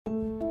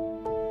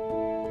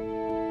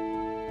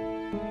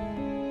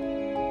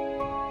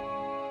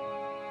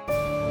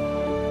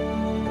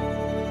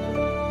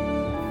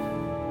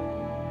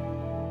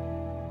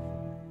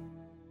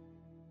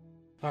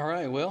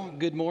right, well,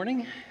 good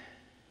morning.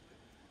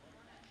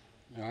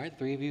 All right,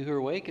 three of you who are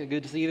awake,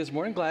 good to see you this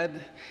morning.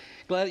 Glad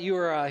that you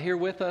are here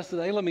with us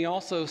today. Let me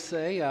also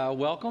say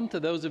welcome to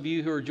those of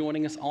you who are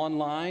joining us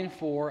online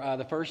for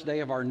the first day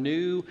of our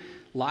new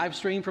live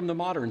stream from the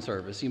Modern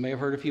Service. You may have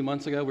heard a few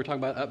months ago, we're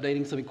talking about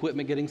updating some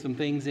equipment, getting some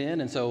things in,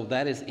 and so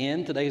that is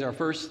in. Today's our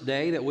first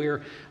day that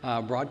we're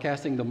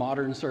broadcasting the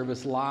Modern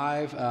Service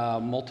live,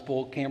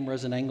 multiple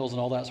cameras and angles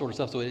and all that sort of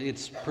stuff, so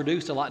it's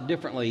produced a lot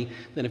differently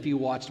than if you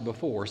watched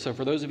before. So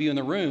for those of you in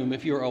the room,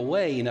 if you're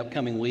away in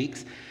upcoming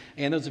weeks,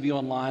 and those of you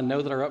online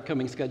know that our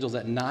upcoming schedule's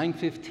at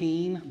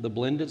 9:15. The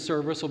blended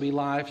service will be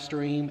live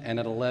stream, and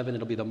at 11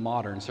 it'll be the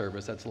modern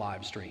service that's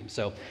live stream.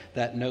 So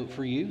that note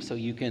for you, so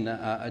you can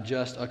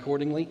adjust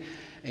accordingly.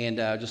 And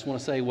just want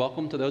to say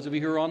welcome to those of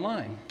you who are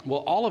online.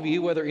 Well, all of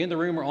you, whether in the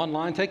room or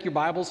online, take your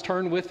Bibles,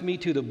 turn with me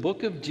to the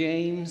book of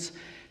James,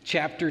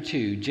 chapter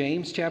 2.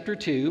 James, chapter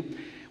 2.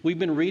 We've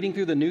been reading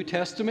through the New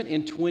Testament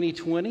in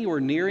 2020. We're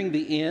nearing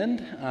the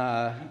end.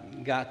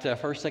 Got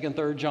 1st, 2nd,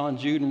 3rd John,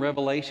 Jude, and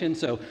Revelation.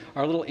 So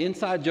our little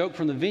inside joke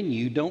from the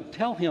venue, don't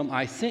tell him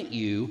I sent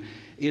you,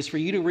 is for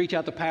you to reach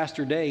out to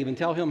Pastor Dave and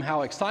tell him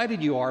how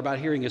excited you are about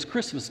hearing his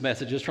Christmas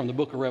messages from the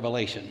book of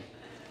Revelation.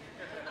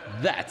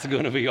 That's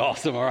going to be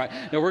awesome, all right?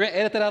 Now, we're going to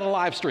edit that out of the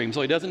live stream,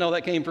 so he doesn't know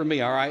that came from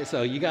me, all right?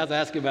 So you guys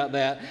ask about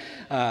that.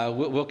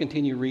 We'll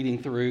continue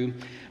reading through.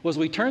 Well, as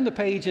we turn the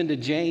page into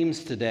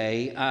James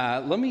today,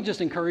 let me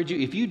just encourage you,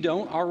 if you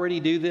don't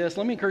already do this,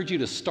 let me encourage you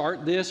to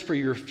start this for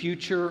your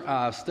future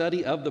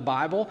study of the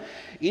Bible.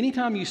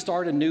 Anytime you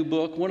start a new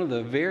book, one of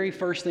the very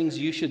first things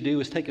you should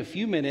do is take a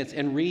few minutes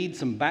and read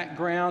some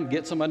background,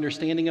 get some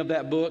understanding of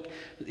that book.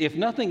 If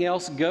nothing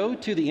else, go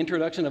to the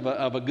introduction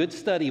of a good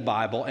study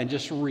Bible and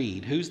just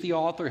read. Who's the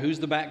author? Who's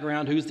the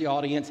background? Who's the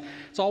audience?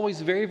 It's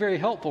always very, very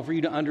helpful for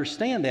you to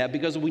understand that,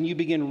 because when you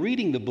begin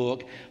reading the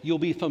book, you'll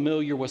be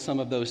familiar with some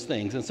of those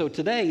things. And so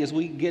today, as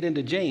we get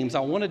into James, I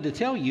wanted to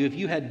tell you, if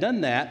you had done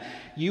that,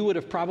 you would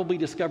have probably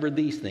discovered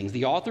these things.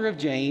 The author of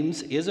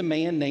James is a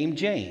man named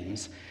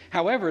James.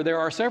 However, there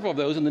are several of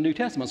those in the New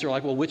Testament. So you're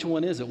like, well, which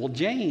one is it? Well,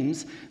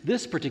 James,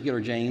 this particular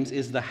James,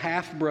 is the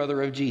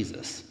half-brother of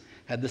Jesus.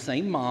 Had the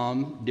same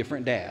mom,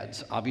 different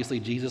dads. Obviously,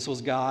 Jesus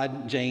was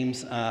God,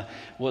 James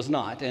was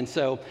not. And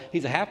so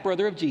he's a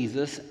half-brother of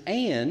Jesus,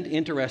 and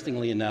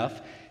interestingly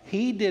enough,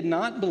 he did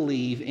not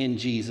believe in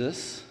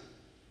Jesus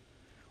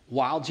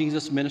while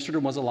Jesus ministered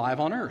and was alive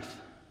on earth.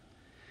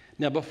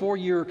 Now, before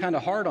you're kind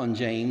of hard on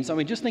James, I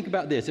mean, just think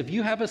about this. If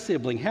you have a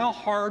sibling, how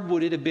hard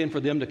would it have been for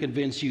them to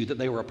convince you that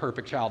they were a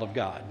perfect child of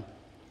God?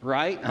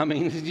 Right? I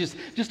mean,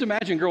 just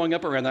imagine growing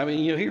up around that. I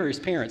mean, you hear his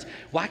parents,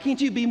 why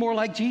can't you be more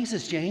like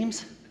Jesus,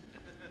 James?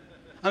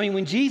 I mean,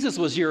 when Jesus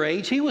was your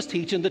age, he was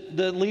teaching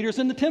the leaders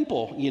in the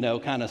temple,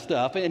 kind of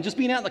stuff, and just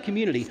being out in the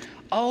community.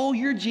 Oh,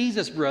 you're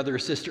Jesus' brother or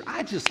sister.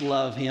 I just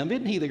love him.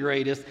 Isn't he the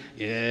greatest?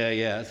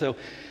 Yeah.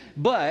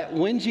 But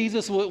when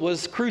Jesus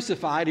was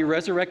crucified, he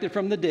resurrected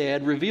from the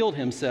dead, revealed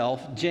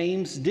himself,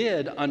 James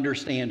did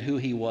understand who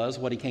he was,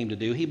 what he came to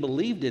do. He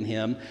believed in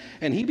him,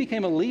 and he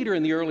became a leader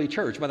in the early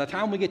church. By the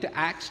time we get to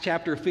Acts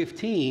chapter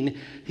 15,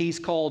 he's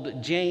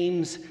called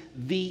James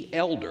the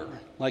Elder.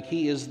 Like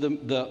he is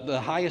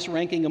the highest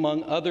ranking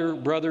among other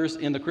brothers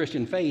in the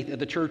Christian faith at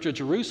the Church of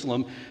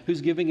Jerusalem, who's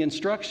giving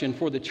instruction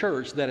for the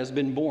church that has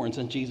been born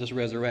since Jesus'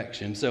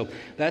 resurrection. So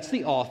that's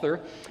the author.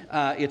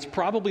 It's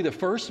probably the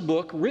first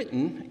book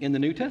written in the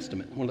New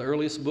Testament, one of the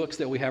earliest books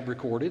that we have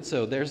recorded.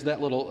 So there's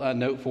that little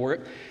note for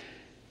it.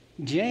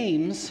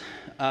 James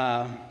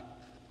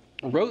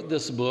wrote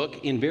this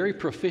book in very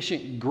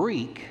proficient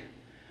Greek,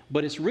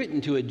 but it's written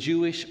to a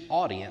Jewish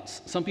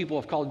audience. Some people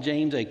have called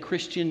James a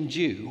Christian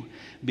Jew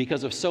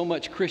because of so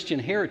much Christian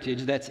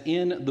heritage that's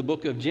in the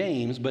book of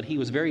James, but he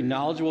was very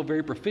knowledgeable,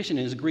 very proficient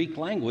in his Greek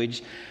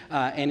language.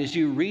 And as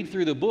you read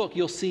through the book,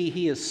 you'll see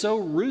he is so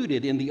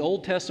rooted in the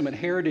Old Testament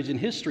heritage and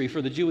history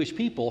for the Jewish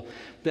people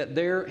that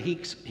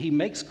he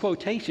makes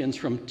quotations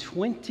from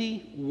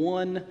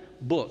 21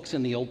 books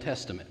in the Old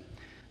Testament.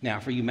 Now,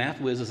 for you math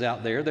whizzes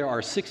out there, there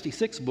are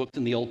 66 books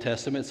in the Old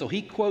Testament, so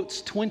he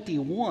quotes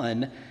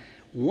 21.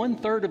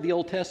 1/3 of the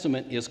Old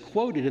Testament is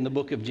quoted in the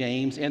book of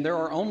James, and there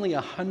are only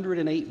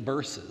 108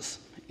 verses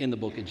in the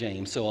book of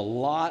James. So a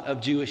lot of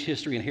Jewish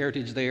history and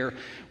heritage there.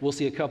 We'll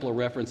see a couple of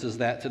references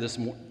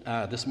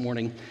to this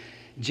morning.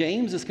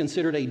 James is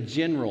considered a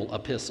general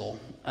epistle.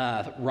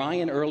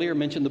 Ryan earlier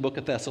mentioned the book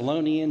of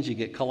Thessalonians. You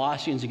get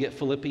Colossians, you get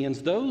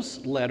Philippians.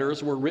 Those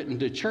letters were written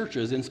to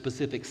churches in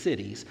specific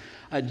cities.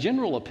 A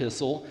general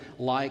epistle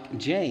like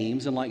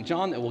James and like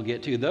John that we'll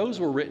get to, those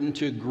were written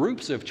to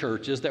groups of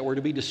churches that were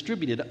to be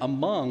distributed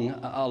among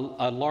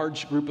a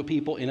large group of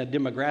people in a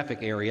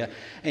demographic area.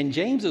 And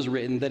James is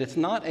written that it's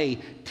not a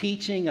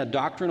teaching, a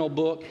doctrinal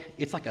book.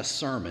 It's like a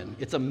sermon.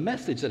 It's a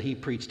message that he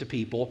preached to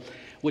people,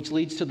 which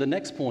leads to the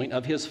next point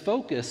of his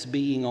focus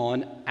being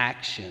on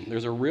action.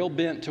 There's a real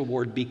bent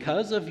toward,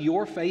 because of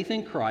your faith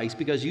in Christ,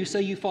 because you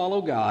say you follow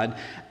God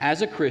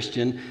as a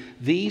Christian,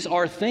 these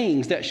are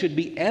things that should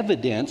be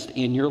evidenced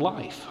in your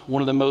life.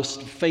 One of the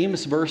most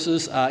famous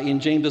verses in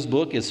James's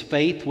book is,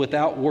 faith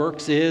without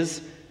works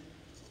is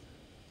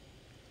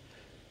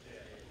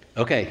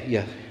Okay,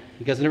 yeah.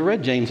 You guys have never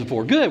read James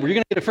before. Good, well, you're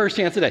going to get a first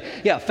chance today.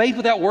 Yeah, faith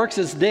without works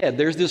is dead.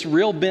 There's this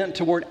real bent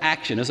toward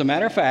action. As a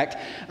matter of fact,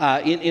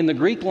 in the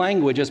Greek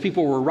language, as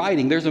people were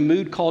writing, there's a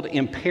mood called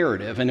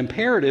imperative. An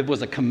imperative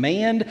was a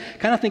command.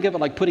 Kind of think of it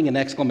like putting an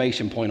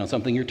exclamation point on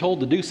something. You're told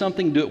to do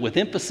something, do it with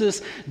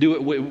emphasis, do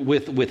it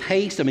with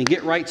haste. I mean,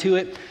 get right to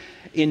it.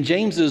 In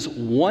James's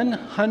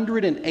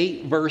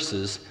 108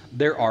 verses,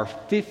 there are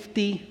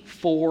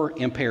 54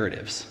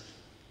 imperatives.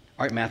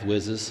 All right, math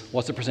whizzes,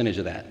 what's the percentage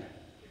of that?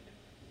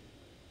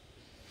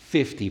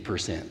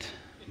 50%.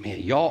 Man,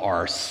 y'all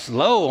are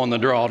slow on the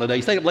draw today.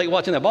 You stayed up late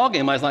watching that ball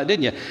game last night,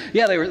 didn't you?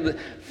 Yeah, they were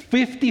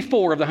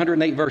 54 of the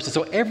 108 verses.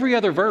 So every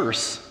other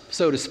verse,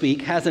 so to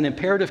speak, has an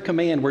imperative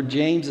command where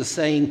James is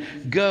saying,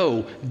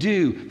 go,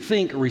 do,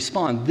 think,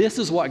 respond. This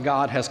is what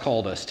God has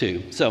called us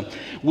to. So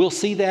we'll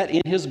see that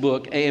in his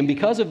book. And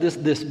because of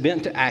this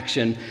bent to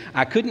action,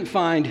 I couldn't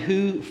find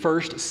who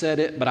first said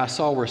it, but I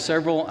saw where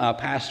several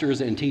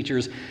pastors and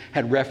teachers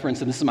had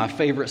referenced, and this is my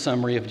favorite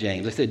summary of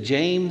James. They said,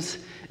 James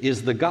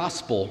is the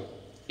gospel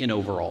in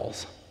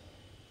overalls.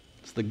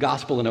 It's the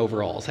gospel in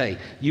overalls. Hey,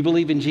 you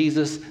believe in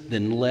Jesus,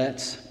 then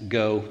let's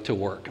go to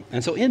work.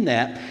 And so in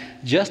that,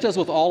 just as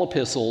with all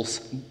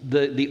epistles,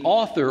 the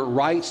author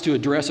writes to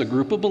address a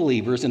group of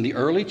believers in the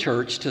early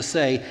church to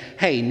say,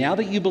 hey, now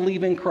that you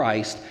believe in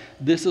Christ,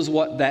 this is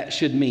what that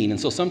should mean.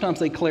 And so sometimes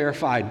they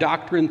clarify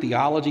doctrine,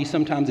 theology,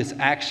 sometimes it's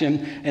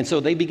action. And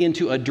so they begin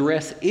to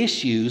address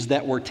issues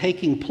that were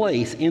taking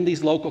place in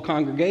these local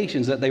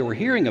congregations that they were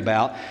hearing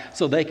about,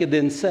 so they could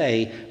then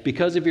say,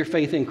 because of your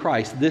faith in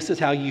Christ, this is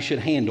how you should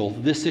handle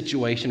this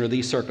situation or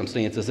these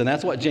circumstances. And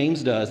that's what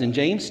James does. In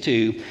James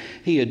 2,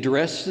 he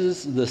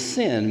addresses the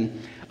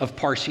sin of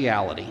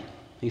partiality.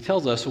 He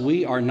tells us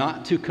we are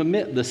not to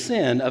commit the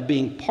sin of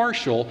being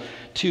partial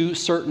to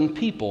certain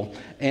people.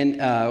 And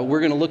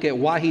we're going to look at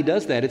why he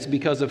does that. It's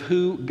because of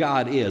who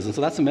God is. And so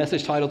that's the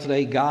message title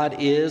today, God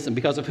is. And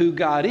because of who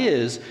God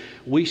is,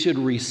 we should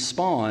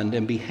respond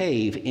and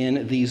behave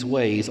in these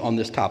ways on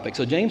this topic.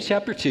 So James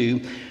chapter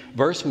 2,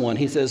 verse 1,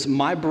 he says,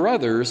 my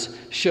brothers,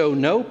 show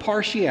no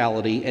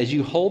partiality as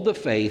you hold the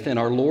faith in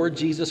our Lord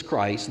Jesus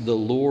Christ, the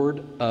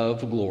Lord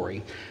of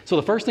glory. So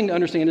the first thing to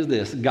understand is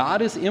this: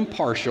 God is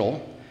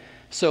impartial,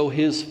 so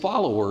his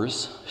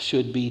followers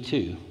should be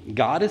too.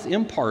 God is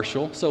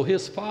impartial, so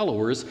his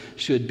followers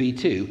should be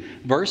too.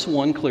 Verse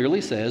 1 clearly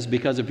says,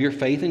 because of your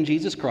faith in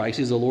Jesus Christ,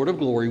 he's the Lord of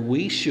glory,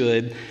 we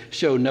should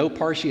show no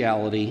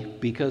partiality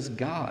because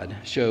God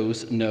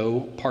shows no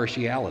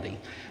partiality.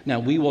 Now,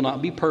 we will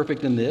not be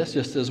perfect in this,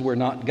 just as we're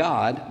not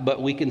God, but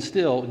we can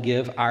still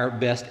give our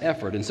best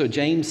effort. And so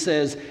James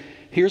says,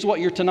 here's what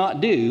you're to not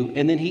do,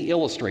 and then he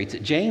illustrates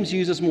it. James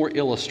uses more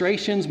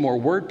illustrations, more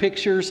word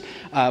pictures,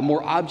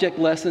 more object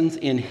lessons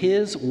in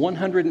his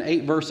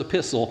 108-verse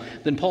epistle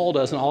than Paul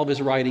does in all of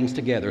his writings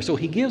together. So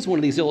he gives one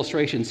of these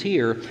illustrations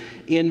here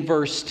in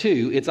verse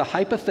 2. It's a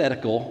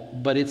hypothetical,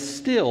 but it's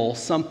still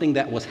something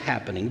that was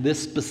happening.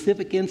 This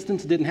specific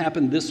instance didn't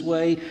happen this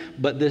way,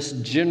 but this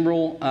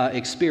general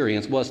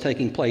experience was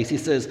taking place. He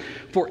says,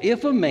 for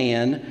if a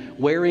man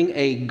wearing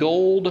a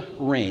gold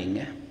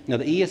ring— now,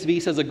 the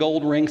ESV says a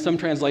gold ring. Some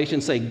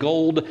translations say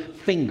gold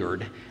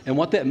fingered. And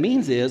what that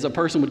means is a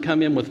person would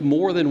come in with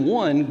more than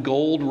one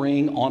gold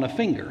ring on a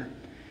finger.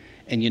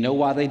 And you know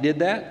why they did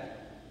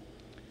that?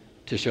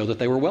 To show that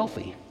they were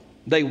wealthy.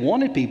 They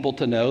wanted people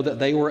to know that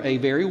they were a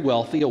very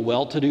wealthy, a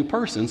well-to-do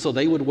person, so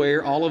they would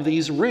wear all of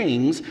these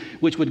rings,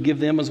 which would give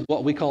them, as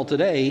what we call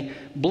today,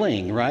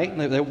 bling, right?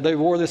 They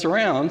wore this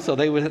around, so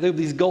they would have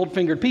these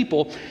gold-fingered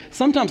people.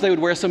 Sometimes they would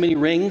wear so many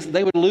rings,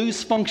 they would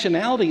lose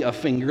functionality of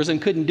fingers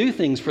and couldn't do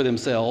things for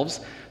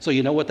themselves. So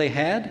you know what they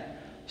had?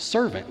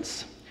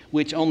 Servants,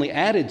 which only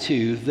added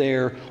to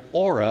their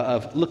aura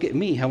of, look at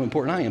me, how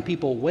important I am.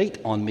 People wait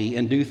on me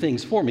and do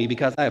things for me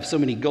because I have so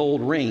many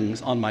gold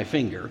rings on my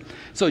finger.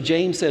 So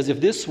James says,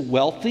 if this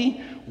wealthy,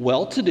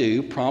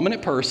 well-to-do,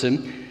 prominent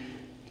person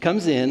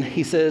comes in,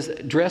 he says,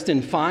 dressed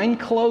in fine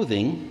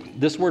clothing.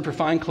 This word for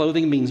fine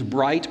clothing means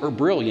bright or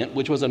brilliant,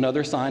 which was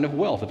another sign of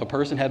wealth. If a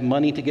person had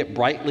money to get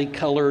brightly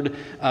colored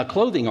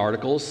clothing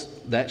articles,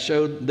 that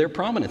showed their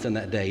prominence in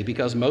that day,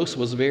 because most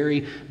was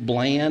very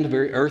bland,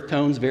 very earth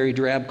tones, very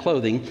drab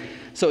clothing.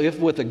 So if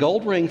with a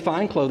gold ring,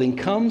 fine clothing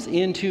comes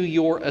into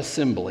your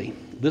assembly,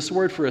 this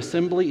word for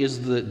assembly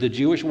is the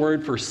Jewish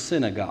word for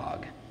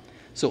synagogue.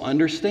 So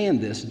understand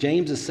this.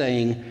 James is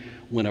saying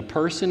when a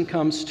person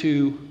comes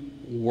to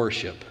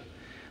worship,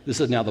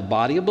 this is now the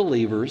body of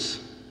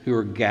believers who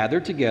are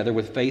gathered together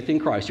with faith in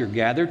Christ. You're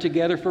gathered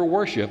together for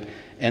worship,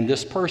 and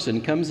this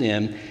person comes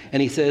in,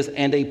 and he says,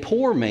 and a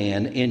poor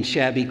man in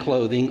shabby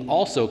clothing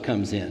also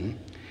comes in.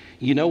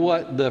 You know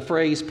what the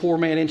phrase poor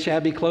man in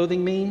shabby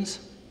clothing means?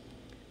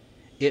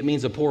 It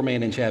means a poor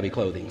man in shabby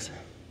clothing.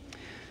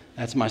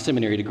 That's my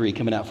seminary degree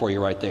coming out for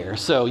you right there.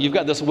 So you've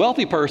got this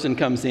wealthy person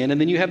comes in,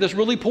 and then you have this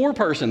really poor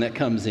person that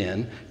comes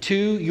in to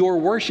your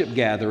worship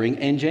gathering,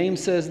 and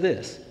James says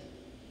this: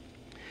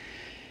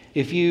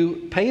 if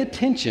you pay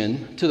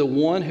attention to the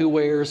one who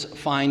wears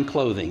fine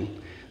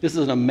clothing, This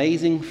is an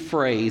amazing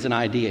phrase, an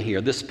idea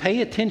here. This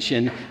pay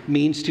attention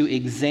means to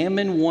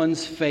examine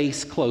one's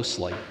face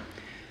closely.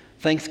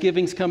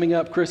 Thanksgiving's coming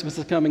up, Christmas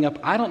is coming up.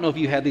 I don't know if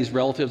you had these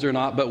relatives or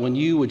not, but when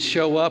you would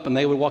show up and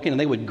they would walk in and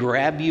they would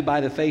grab you by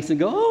the face and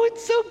go, "Oh,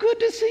 it's so good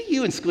to see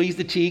you," and squeeze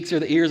the cheeks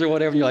or the ears or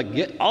whatever, and you're like,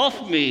 "Get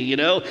off me,"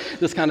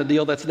 this kind of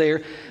deal that's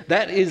there.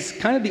 That is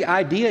kind of the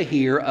idea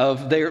here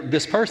of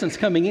this person's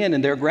coming in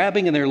and they're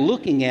grabbing and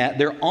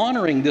they're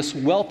honoring this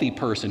wealthy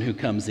person who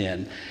comes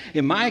in.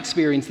 In my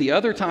experience, the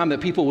other time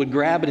that people would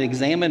grab and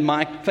examine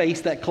my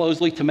face that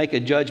closely to make a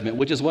judgment,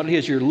 which is what it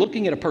is, you're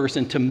looking at a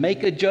person to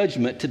make a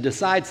judgment, to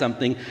decide something,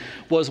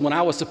 was when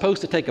I was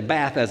supposed to take a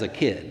bath as a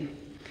kid.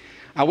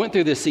 I went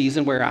through this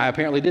season where I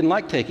apparently didn't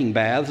like taking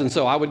baths, and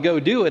so I would go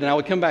do it, and I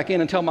would come back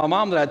in and tell my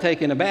mom that I'd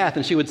taken a bath,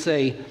 and she would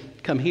say,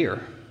 "Come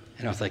here."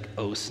 And I was like,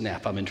 oh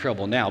snap, I'm in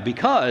trouble now,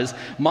 because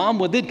mom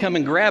would then come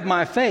and grab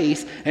my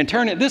face and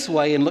turn it this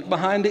way and look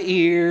behind the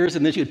ears,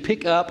 and then she would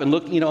pick up and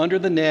look, under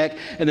the neck,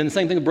 and then the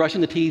same thing with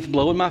brushing the teeth,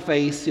 blowing my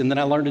face, and then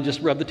I learned to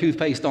just rub the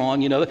toothpaste on.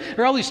 There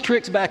are all these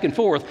tricks back and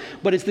forth,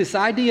 but it's this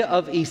idea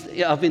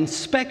of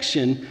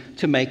inspection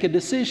to make a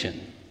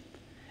decision.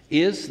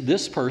 Is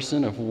this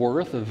person of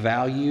worth, of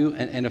value,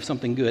 and of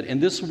something good?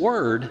 And this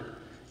word,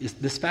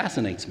 this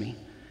fascinates me.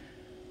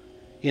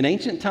 In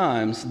ancient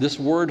times, this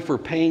word for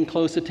paying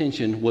close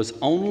attention was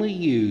only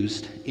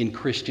used in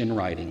Christian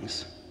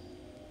writings.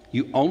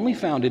 You only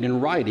found it in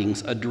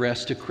writings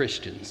addressed to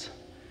Christians.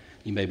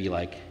 You may be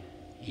like,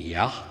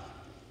 yeah,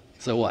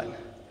 so what?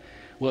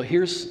 Well,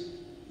 here's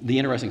the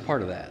interesting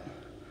part of that.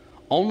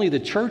 Only the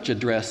church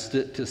addressed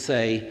it to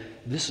say,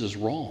 this is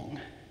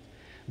wrong.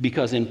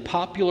 Because in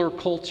popular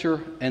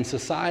culture and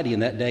society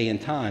in that day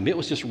and time, it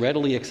was just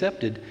readily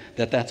accepted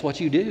that that's what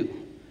you do.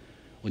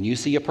 When you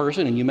see a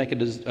person and you make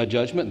a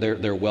judgment,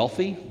 they're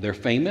wealthy, they're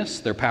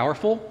famous, they're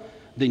powerful,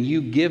 then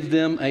you give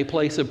them a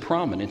place of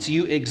prominence.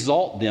 You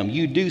exalt them.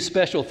 You do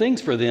special things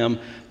for them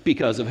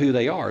because of who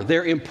they are.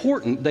 They're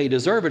important. They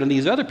deserve it. And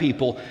these other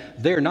people,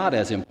 they're not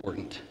as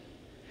important.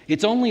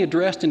 It's only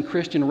addressed in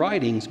Christian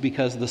writings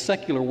because the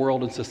secular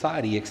world and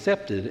society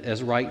accepted it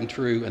as right and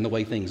true and the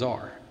way things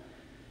are.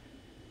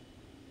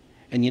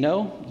 And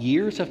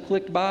years have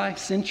clicked by,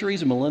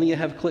 centuries, millennia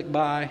have clicked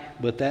by,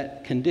 but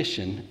that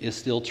condition is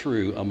still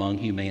true among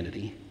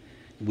humanity.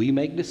 We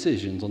make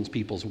decisions on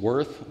people's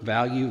worth,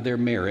 value, their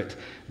merit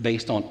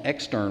based on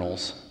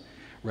externals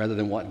rather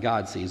than what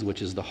God sees,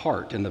 which is the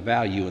heart and the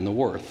value and the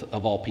worth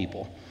of all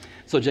people.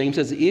 So James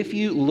says, if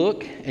you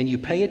look and you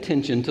pay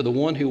attention to the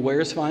one who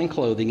wears fine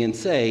clothing and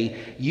say,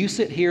 you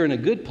sit here in a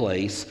good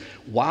place,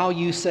 while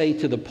you say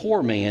to the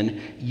poor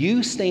man,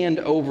 you stand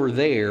over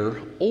there,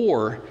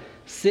 or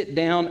sit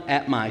down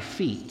at my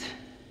feet.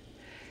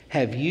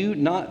 Have you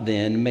not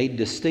then made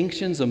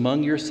distinctions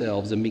among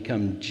yourselves and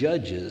become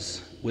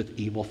judges with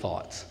evil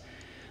thoughts?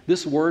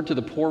 This word to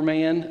the poor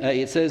man,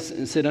 it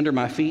says sit under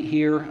my feet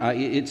here.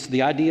 It's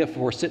the idea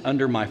for sit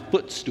under my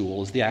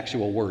footstool is the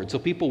actual word. So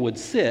people would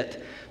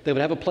sit, they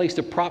would have a place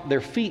to prop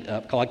their feet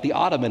up, like the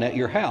ottoman at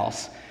your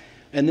house.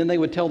 And then they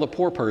would tell the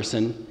poor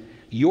person,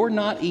 you're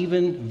not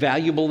even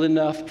valuable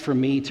enough for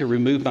me to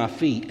remove my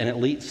feet and at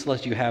least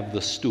let you have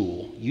the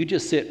stool. You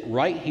just sit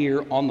right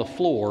here on the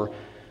floor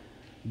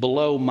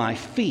below my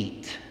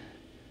feet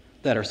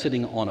that are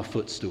sitting on a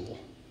footstool.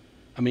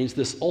 I mean, it's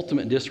this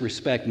ultimate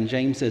disrespect. And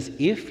James says,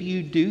 if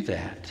you do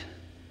that,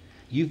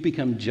 you've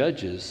become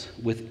judges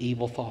with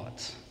evil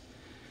thoughts.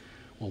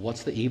 Well,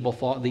 what's the evil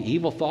thought? The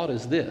evil thought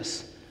is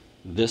this.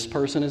 This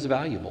person is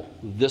valuable.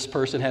 This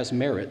person has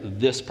merit.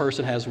 This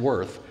person has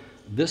worth.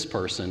 This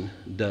person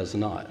does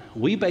not.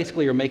 We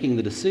basically are making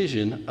the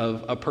decision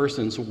of a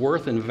person's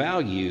worth and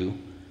value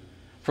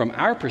from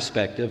our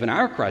perspective and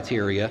our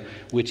criteria,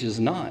 which is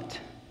not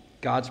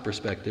God's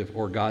perspective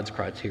or God's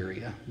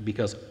criteria,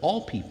 because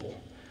all people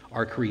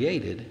are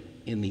created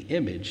in the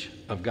image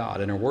of God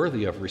and are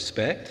worthy of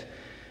respect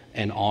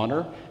and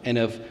honor and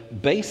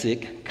of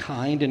basic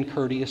kind and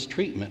courteous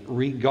treatment,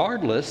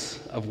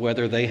 regardless of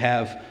whether they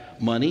have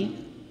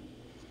money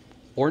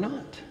or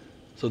not.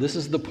 So this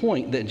is the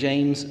point that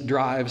James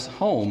drives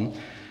home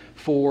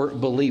for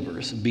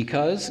believers.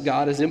 Because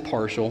God is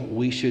impartial,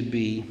 we should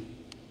be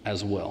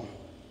as well.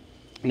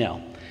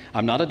 Now,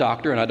 I'm not a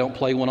doctor and I don't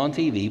play one on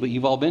TV, but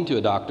you've all been to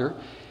a doctor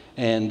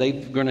and they're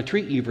going to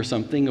treat you for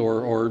something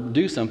or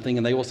do something,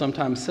 and they will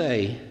sometimes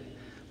say,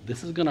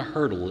 this is going to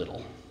hurt a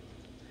little.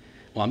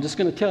 Well, I'm just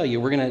going to tell you,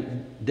 we're going to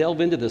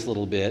delve into this a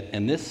little bit,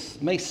 and this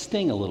may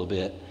sting a little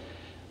bit.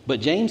 But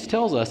James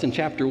tells us in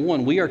chapter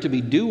 1, we are to be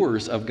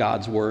doers of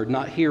God's word,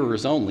 not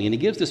hearers only. And he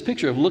gives this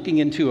picture of looking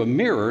into a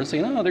mirror and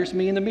saying, oh, there's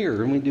me in the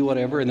mirror. And we do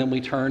whatever, and then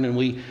we turn and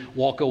we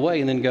walk away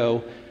and then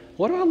go,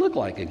 what do I look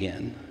like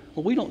again?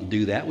 Well, we don't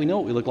do that. We know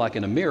what we look like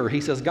in a mirror.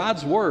 He says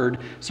God's word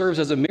serves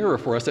as a mirror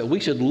for us, that we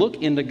should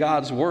look into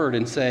God's word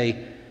and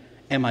say,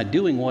 am I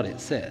doing what it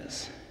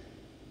says?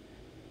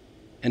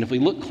 And if we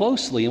look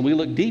closely and we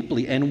look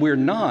deeply and we're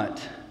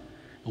not,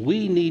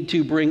 we need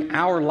to bring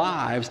our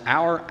lives,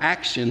 our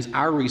actions,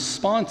 our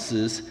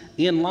responses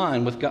in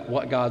line with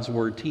what God's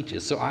word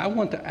teaches. So I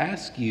want to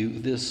ask you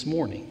this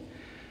morning,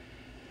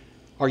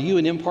 Are you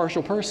an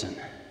impartial person?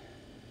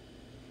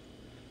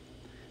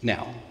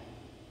 Now,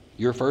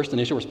 your first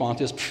initial response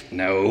is,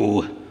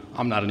 no,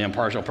 I'm not an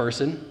impartial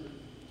person,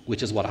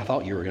 which is what I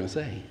thought you were going to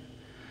say.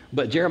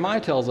 But Jeremiah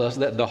tells us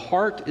that the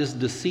heart is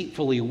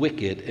deceitfully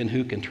wicked, and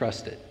who can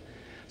trust it?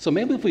 So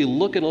maybe if we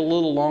look at it a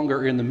little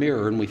longer in the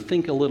mirror and we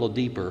think a little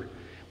deeper,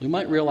 we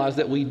might realize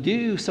that we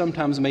do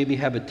sometimes maybe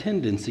have a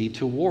tendency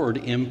toward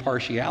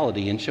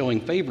impartiality and showing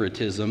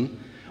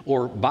favoritism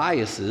or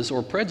biases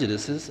or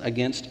prejudices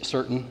against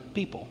certain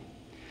people.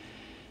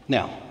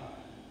 Now,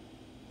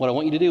 what I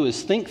want you to do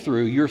is think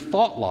through your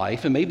thought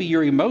life and maybe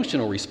your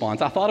emotional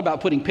response. I thought about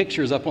putting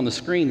pictures up on the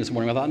screen this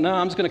morning. I thought, no,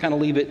 I'm just going to kind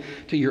of leave it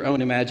to your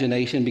own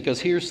imagination,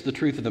 because here's the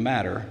truth of the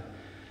matter.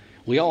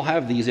 We all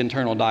have these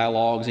internal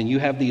dialogues, and you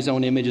have these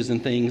own images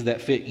and things that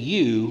fit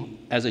you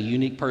as a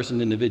unique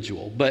person,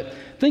 individual. But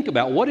think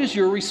about, what is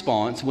your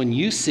response when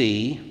you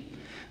see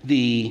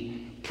the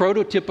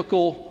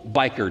prototypical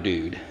biker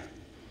dude?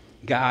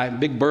 Guy,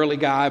 big burly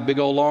guy, big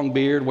old long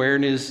beard,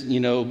 wearing his,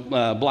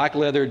 black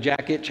leather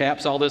jacket,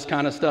 chaps, all this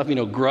kind of stuff,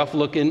 gruff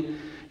looking.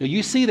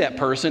 You see that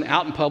person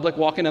out in public,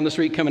 walking down the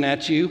street, coming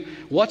at you.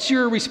 What's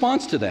your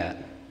response to that?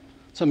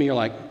 Some of you are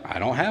like, I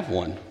don't have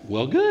one.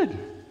 Well, good.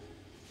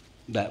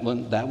 That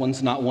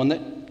one's not one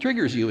that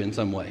triggers you in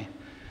some way.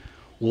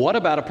 What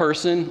about a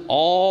person,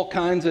 all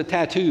kinds of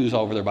tattoos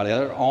all over their body,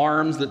 their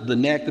arms, the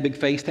neck, the big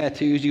face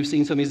tattoos? You've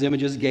seen some of these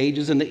images,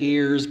 gauges in the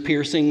ears,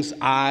 piercings,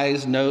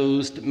 eyes,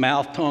 nose,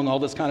 mouth, tongue, all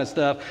this kind of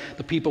stuff.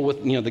 The people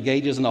with, the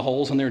gauges and the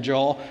holes in their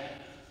jaw.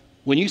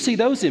 When you see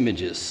those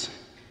images,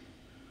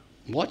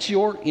 what's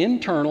your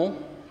internal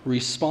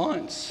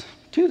response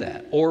to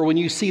that? Or when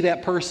you see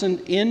that person,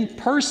 in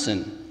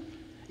proximity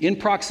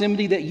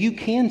that you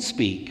can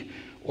speak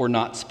or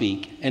not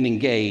speak and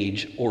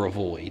engage or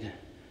avoid,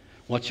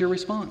 what's your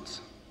response?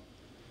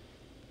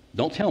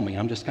 Don't tell me.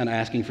 I'm just kind of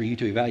asking for you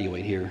to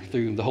evaluate here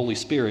through the Holy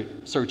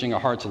Spirit searching our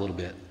hearts a little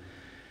bit.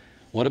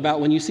 What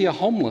about when you see a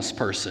homeless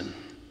person?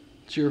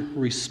 What's your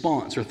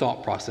response or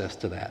thought process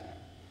to that?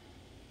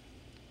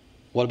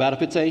 What about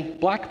if it's a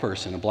black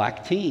person, a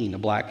black teen, a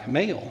black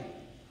male,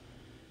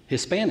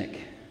 Hispanic,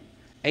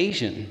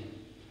 Asian,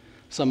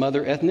 some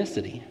other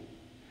ethnicity?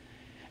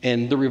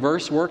 And the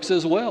reverse works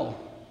as well.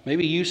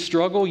 Maybe you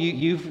struggle,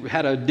 you've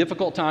had a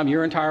difficult time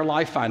your entire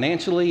life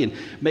financially and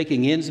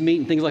making ends meet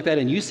and things like that,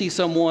 and you see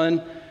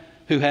someone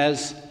who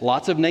has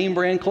lots of name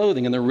brand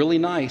clothing and a really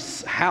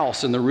nice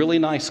house and a really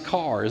nice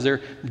car. Is there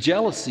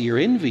jealousy or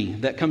envy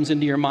that comes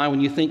into your mind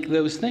when you think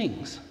those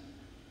things?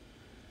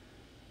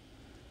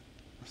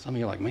 Some of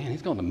you are like, man,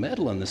 he's going to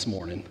meddling this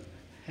morning.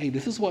 Hey,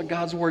 this is what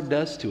God's Word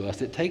does to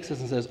us. It takes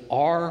us and says,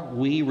 are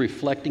we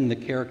reflecting the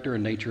character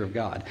and nature of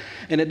God?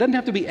 And it doesn't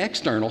have to be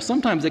external.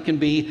 Sometimes it can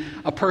be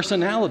a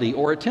personality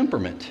or a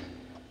temperament.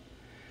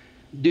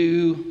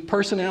 Do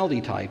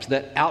personality types,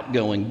 that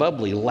outgoing,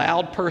 bubbly,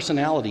 loud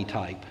personality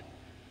type,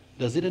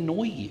 does it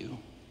annoy you?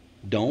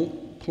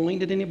 Don't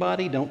point at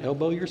anybody. Don't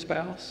elbow your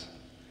spouse.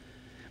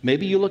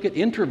 Maybe you look at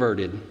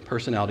introverted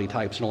personality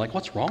types and are like,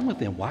 what's wrong with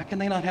them? Why can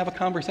they not have a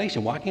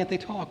conversation? Why can't they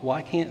talk?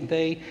 Why can't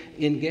they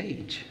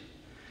engage?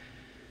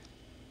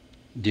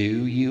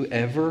 Do you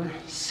ever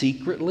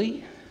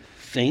secretly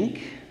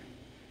think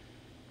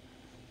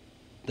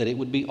that it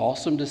would be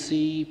awesome to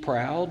see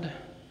proud,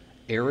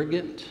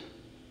 arrogant,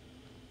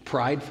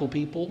 prideful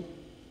people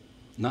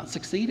not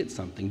succeed at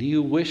something? Do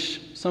you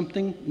wish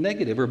something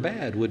negative or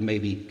bad would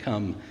maybe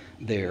come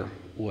their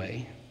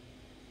way?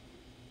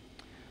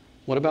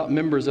 What about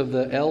members of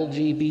the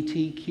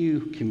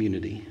LGBTQ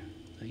community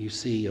that you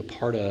see a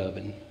part of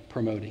and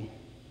promoting?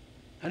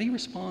 How do you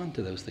respond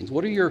to those things?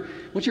 What's your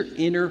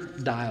inner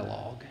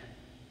dialogue?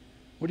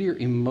 What are your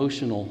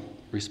emotional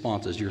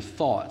responses, your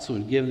thoughts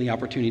when given the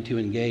opportunity to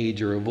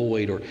engage or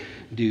avoid or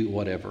do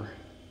whatever?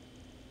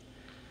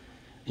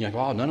 You're like,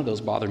 oh, none of those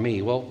bother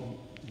me. Well,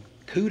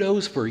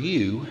 kudos for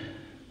you,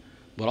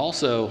 but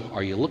also,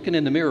 are you looking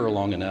in the mirror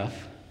long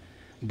enough?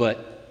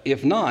 But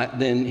if not,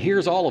 then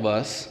here's all of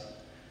us.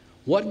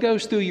 What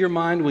goes through your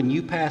mind when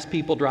you pass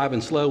people driving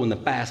slow in the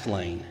fast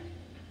lane?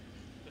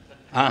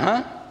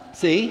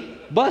 See?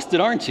 Busted,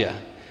 aren't you?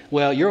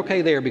 Well, you're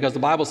okay there because the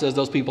Bible says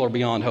those people are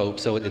beyond hope,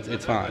 so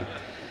it's fine.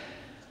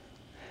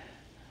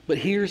 But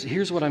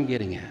here's what I'm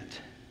getting at.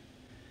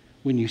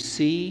 When you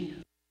see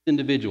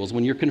individuals,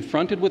 when you're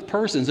confronted with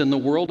persons in the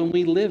world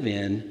we live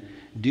in,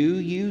 do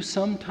you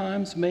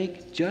sometimes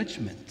make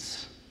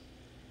judgments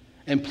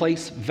and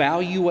place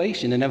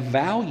valuation and a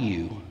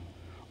value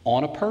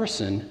on a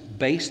person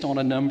based on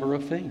a number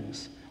of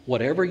things?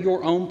 Whatever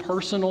your own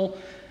personal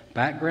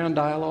background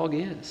dialogue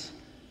is.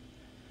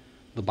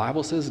 The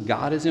Bible says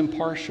God is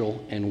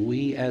impartial, and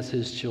we as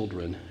his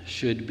children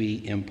should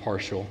be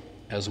impartial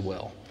as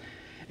well.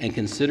 And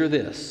consider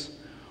this.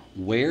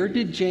 Where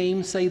did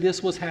James say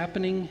this was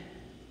happening?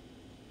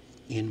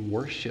 In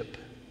worship.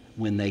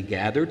 When they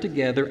gathered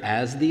together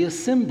as the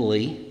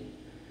assembly,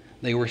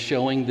 they were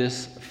showing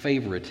this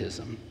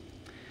favoritism.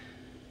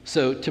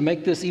 So to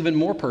make this even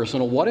more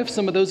personal, what if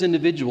some of those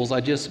individuals I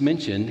just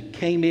mentioned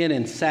came in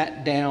and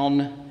sat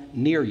down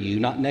near you,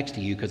 not next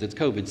to you because it's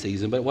COVID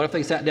season, but what if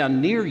they sat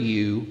down near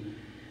you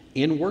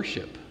in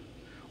worship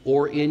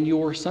or in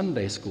your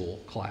Sunday school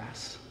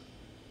class?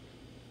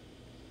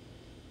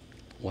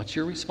 What's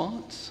your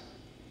response?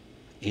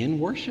 In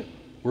worship.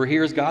 We're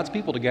here as God's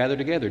people to gather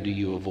together. Do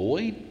you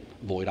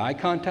avoid eye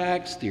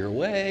contact, steer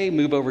away,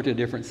 move over to a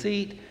different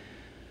seat?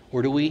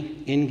 Or do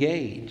we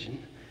engage,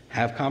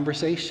 have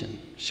conversation,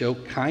 show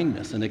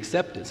kindness and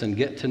acceptance, and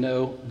get to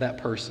know that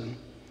person?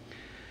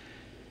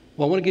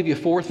 Well, I want to give you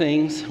 4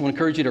 things. I want to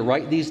encourage you to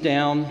write these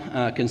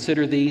down,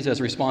 consider these as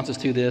responses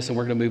to this, and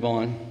we're going to move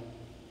on.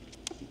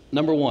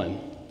 Number 1,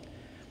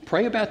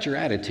 pray about your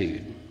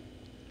attitude.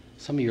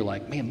 Some of you are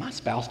like, man, my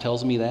spouse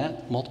tells me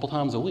that multiple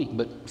times a week.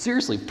 But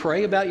seriously,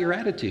 pray about your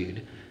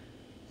attitude.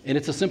 And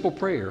it's a simple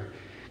prayer.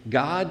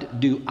 God,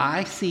 do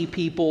I see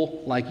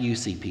people like you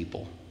see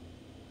people?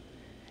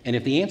 And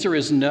if the answer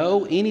is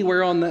no,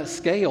 anywhere on that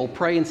scale,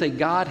 pray and say,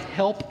 God,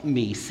 help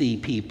me see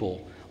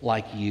people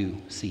like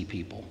you see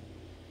people.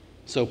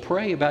 So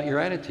pray about your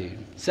attitude.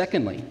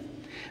 Secondly,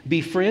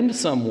 befriend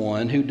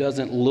someone who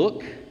doesn't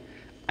look,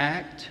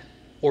 act,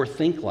 or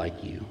think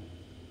like you.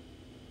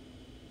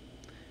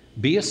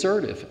 Be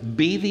assertive.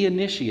 Be the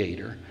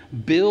initiator.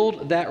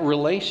 Build that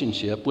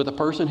relationship with a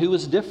person who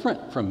is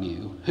different from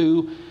you,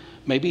 who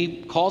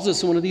maybe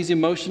causes one of these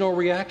emotional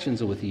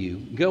reactions with you.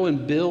 Go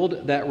and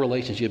build that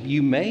relationship.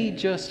 You may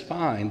just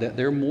find that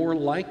they're more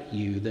like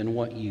you than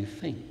what you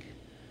think.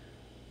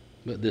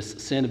 But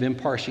this sin of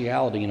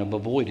impartiality and of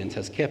avoidance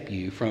has kept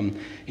you from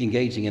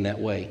engaging in that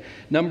way.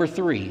 Number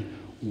 3,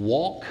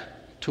 walk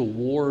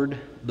toward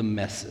the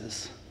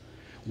messes.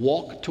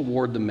 Walk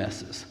toward the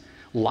messes.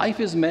 Life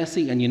is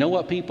messy, and you know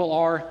what people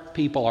are?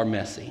 People are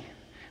messy.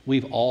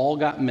 We've all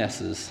got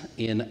messes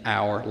in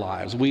our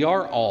lives. We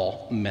are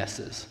all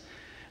messes.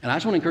 And I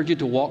just want to encourage you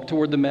to walk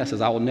toward the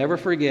messes. I will never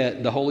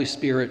forget the Holy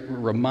Spirit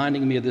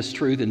reminding me of this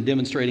truth and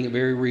demonstrating it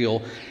very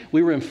real.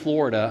 We were in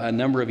Florida a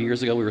number of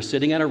years ago. We were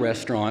sitting at a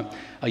restaurant.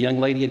 A young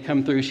lady had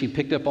come through. She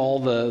picked up all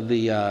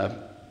the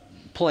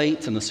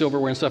plates and the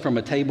silverware and stuff from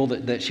a table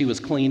that she was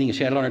cleaning, and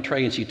she had it on her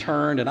tray, and she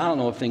turned, and I don't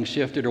know if things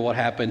shifted or what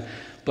happened,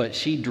 but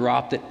she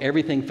dropped it.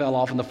 Everything fell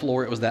off on the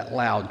floor. It was that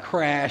loud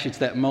crash. It's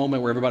that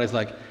moment where everybody's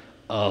like,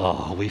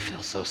 oh, we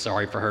feel so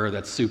sorry for her.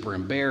 That's super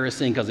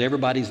embarrassing because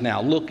everybody's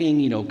now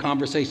looking,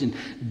 conversation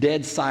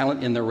dead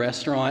silent in the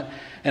restaurant.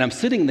 And I'm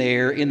sitting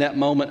there in that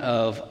moment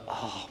of,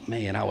 oh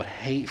man, I would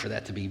hate for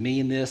that to be me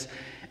in this.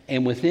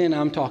 And within,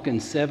 I'm talking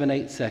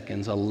 7-8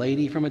 seconds, a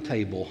lady from a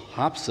table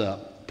hops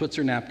up, puts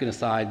her napkin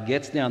aside,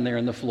 gets down there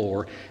on the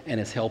floor, and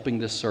is helping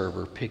the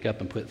server pick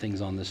up and put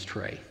things on this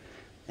tray.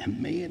 And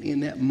man,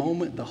 in that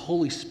moment, the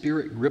Holy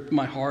Spirit gripped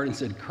my heart and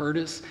said,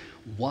 Curtis,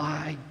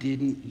 why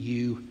didn't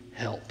you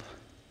help?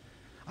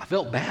 I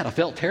felt bad. I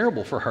felt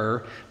terrible for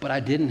her, but I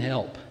didn't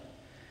help.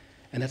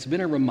 And that's been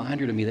a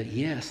reminder to me that,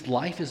 yes,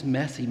 life is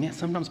messy. Man,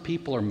 sometimes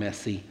people are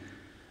messy,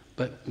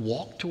 but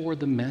walk toward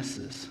the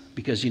messes.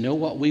 Because you know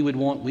what we would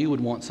want? We would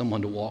want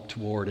someone to walk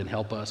toward and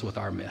help us with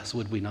our mess,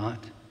 would we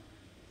not?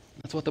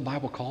 That's what the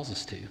Bible calls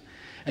us to.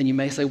 And you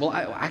may say, well,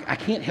 I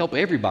can't help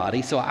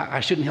everybody, so I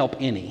shouldn't help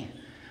any.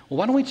 Well,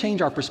 why don't we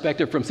change our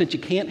perspective from, since you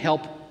can't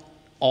help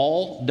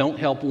all, don't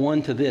help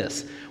one, to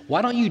this?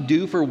 Why don't you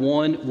do for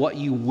one what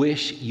you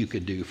wish you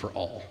could do for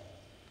all?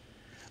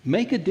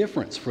 Make a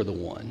difference for the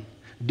one.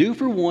 Do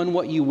for one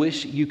what you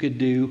wish you could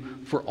do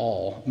for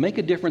all. Make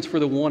a difference for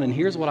the one, and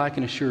here's what I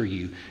can assure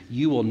you.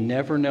 You will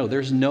never know.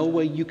 There's no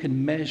way you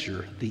can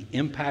measure the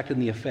impact and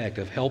the effect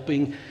of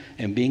helping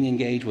and being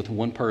engaged with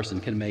one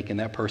person can make in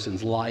that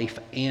person's life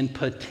and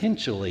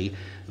potentially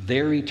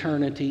their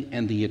eternity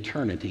and the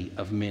eternity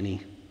of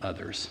many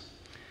others.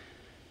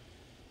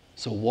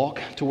 So walk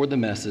toward the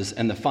messes.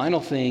 And the final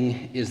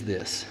thing is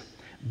this: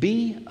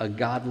 be a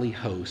godly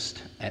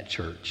host at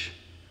church.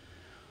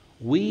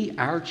 We,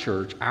 our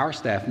church, our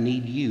staff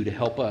need you to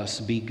help us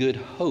be good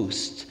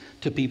hosts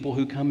to people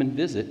who come and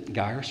visit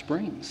Geyer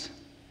Springs.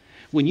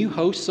 When you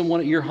host someone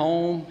at your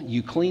home,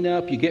 you clean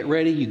up, you get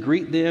ready, you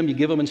greet them, you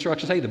give them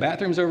instructions. Hey, the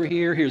bathroom's over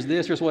here, here's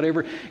this, here's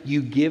whatever.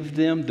 You give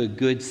them the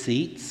good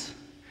seats.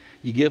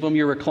 You give them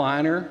your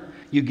recliner.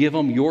 You give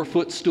them your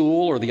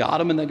footstool or the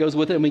ottoman that goes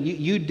with it. I mean,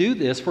 you do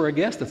this for a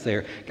guest that's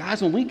there.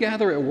 Guys, when we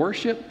gather at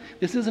worship,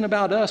 this isn't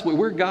about us.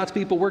 We're God's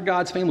people. We're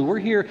God's family. We're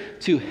here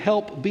to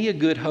help be a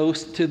good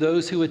host to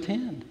those who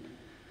attend.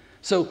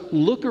 So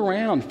look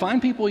around.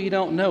 Find people you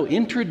don't know.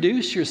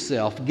 Introduce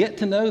yourself. Get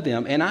to know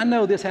them. And I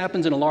know this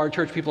happens in a large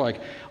church. People are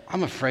like,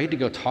 I'm afraid to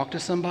go talk to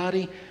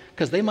somebody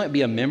because they might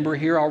be a member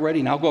here already.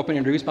 And I'll go up and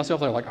introduce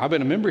myself. They're like, I've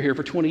been a member here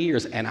for 20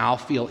 years. And I'll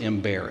feel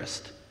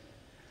embarrassed.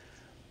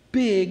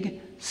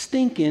 Big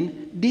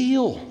stinking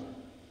deal.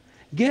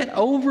 Get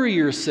over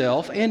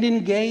yourself and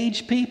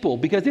engage people,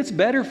 because it's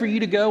better for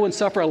you to go and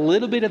suffer a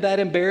little bit of that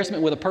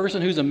embarrassment with a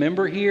person who's a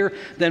member here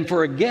than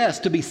for a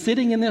guest to be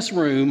sitting in this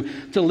room,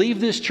 to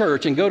leave this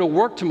church and go to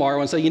work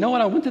tomorrow and say, you know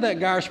what, I went to that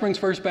Geyer Springs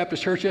First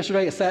Baptist Church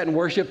yesterday, I sat in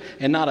worship,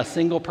 and not a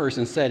single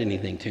person said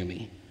anything to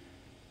me.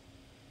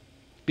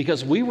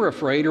 because we were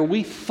afraid, or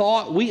we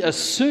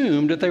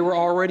assumed that they were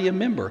already a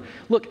member.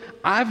 Look,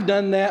 I've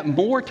done that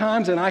more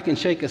times than I can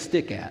shake a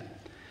stick at.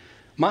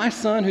 My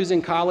son, who's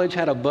in college,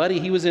 had a buddy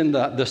he was in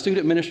the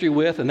student ministry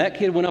with, and that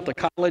kid went up to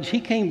college. He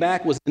came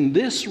back, was in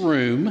this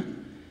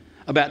room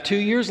about 2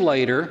 years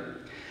later,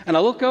 and I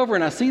look over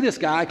and I see this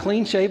guy,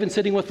 clean shaven,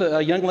 sitting with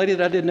a young lady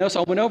that I didn't know. So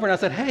I went over and I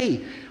said,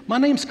 "Hey, my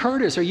name's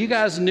Curtis. Are you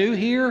guys new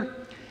here?"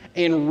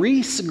 And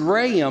Reese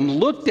Graham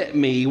looked at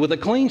me with a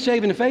clean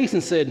shaven face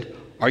and said,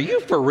 "Are you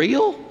for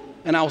real?"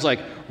 And I was like,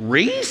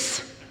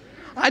 "Reese?"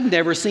 I'd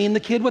never seen the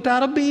kid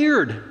without a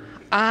beard.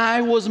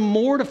 I was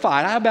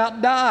mortified. I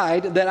about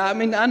died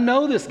I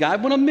know this guy.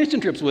 I've been on mission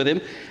trips with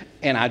him,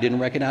 and I didn't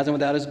recognize him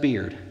without his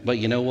beard. But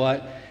you know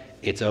what?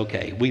 It's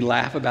okay. We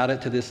laugh about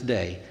it to this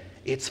day.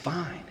 It's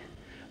fine.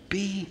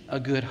 Be a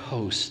good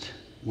host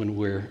when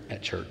we're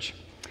at church.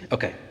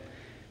 Okay.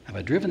 Have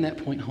I driven that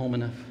point home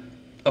enough?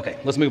 Okay,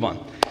 let's move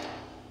on.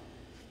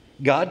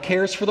 God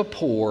cares for the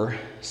poor,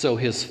 so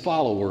his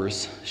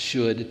followers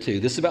should too.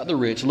 This is about the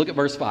rich. Look at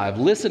verse 5.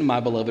 "Listen, my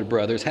beloved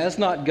brothers, has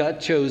not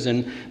God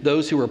chosen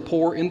those who are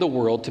poor in the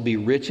world to be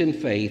rich in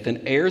faith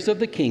and heirs of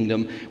the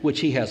kingdom which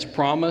he has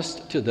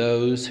promised to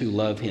those who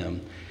love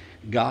him?"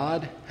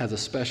 God has a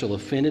special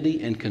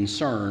affinity and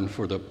concern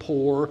for the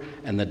poor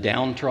and the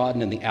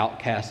downtrodden and the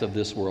outcasts of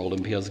this world.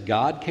 And because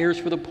God cares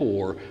for the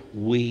poor,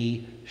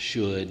 we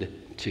should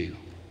too.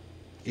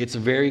 It's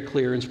very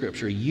clear in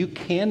Scripture. You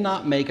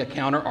cannot make a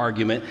counter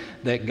argument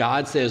that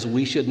God says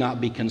we should not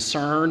be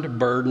concerned,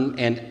 burdened,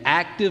 and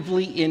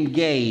actively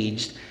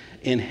engaged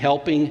in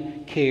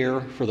helping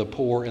care for the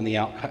poor and the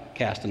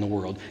outcast in the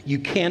world. You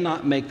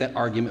cannot make that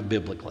argument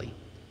biblically.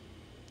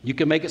 You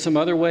can make it some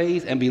other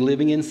ways and be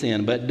living in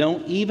sin, but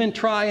don't even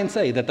try and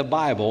say that the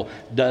Bible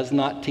does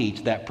not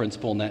teach that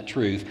principle and that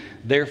truth.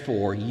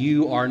 Therefore,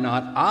 you are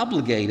not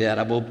obligated out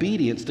of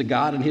obedience to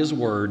God and his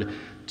word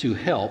to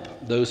help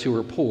those who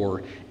are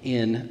poor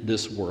in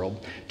this world.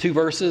 2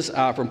 verses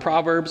from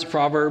Proverbs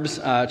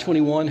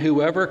 21,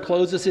 "Whoever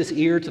closes his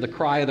ear to the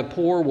cry of the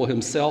poor will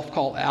himself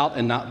call out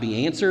and not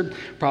be answered."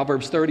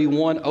 Proverbs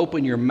 31,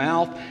 "Open your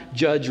mouth,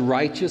 judge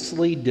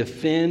righteously,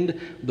 defend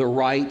the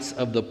rights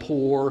of the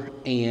poor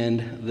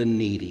and the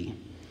needy."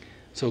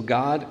 So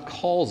God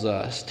calls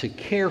us to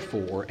care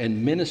for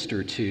and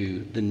minister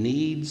to the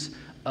needs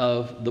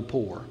of the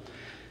poor.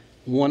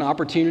 One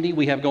opportunity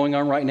we have going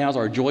on right now is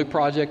our Joy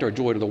Project, our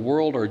Joy to the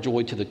World, our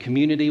Joy to the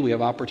Community. We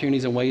have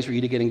opportunities and ways for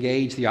you to get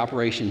engaged. The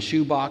Operation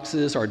Shoe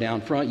Boxes are down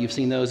front. You've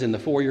seen those in the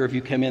foyer if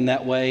you come in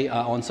that way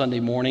on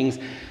Sunday mornings.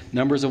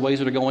 Numbers of ways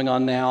that are going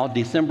on now.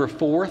 December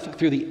 4th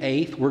through the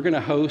 8th, we're going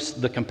to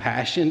host the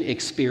Compassion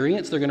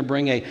Experience. They're going to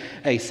bring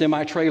a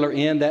semi-trailer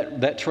in.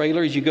 That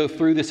trailer, as you go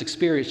through this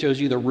experience, shows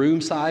you the room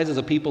sizes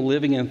of people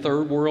living in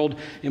third world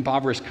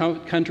impoverished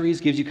countries,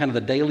 gives you kind of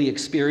the daily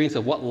experience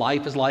of what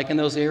life is like in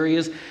those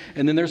areas.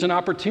 And then there's an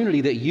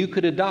opportunity that you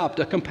could adopt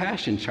a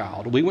compassion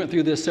child. We went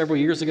through this several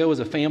years ago as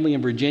a family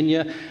in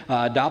Virginia,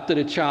 adopted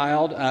a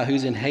child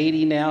who's in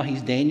Haiti now.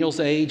 He's Daniel's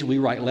age. We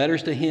write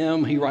letters to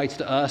him. He writes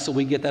to us, so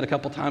we get that a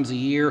couple times a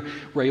year.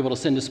 We're able to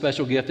send a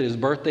special gift at his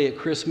birthday at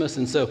Christmas.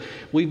 And so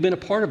we've been a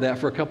part of that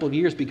for a couple of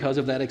years because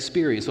of that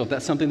experience. So if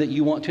that's something that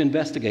you want to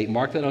investigate,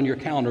 mark that on your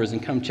calendars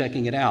and come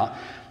checking it out.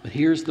 But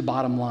here's the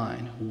bottom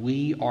line.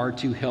 We are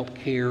to help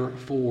care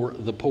for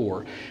the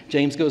poor.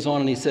 James goes on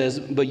and he says,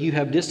 "But you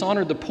have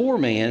dishonored the poor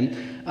man."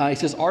 He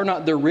says, "Are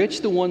not the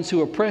rich the ones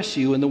who oppress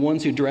you and the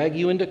ones who drag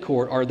you into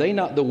court? Are they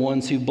not the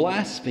ones who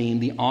blaspheme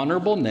the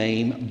honorable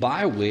name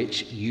by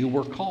which you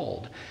were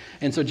called?"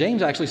 And so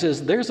James actually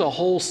says there's a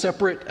whole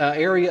separate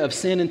area of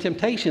sin and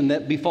temptation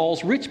that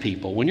befalls rich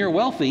people. When you're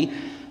wealthy,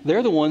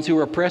 they're the ones who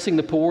are oppressing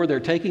the poor. They're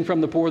taking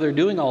from the poor. They're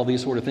doing all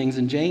these sort of things.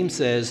 And James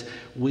says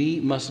we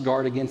must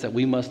guard against that.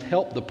 We must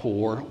help the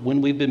poor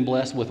when we've been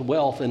blessed with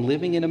wealth. And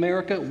living in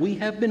America, we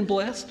have been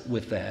blessed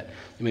with that.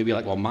 You may be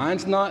like, "Well,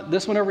 mine's not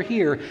this one over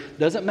here."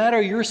 Doesn't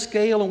matter your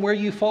scale and where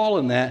you fall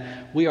in that.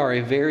 We are a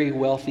very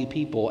wealthy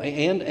people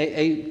and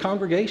a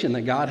congregation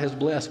that God has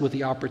blessed with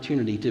the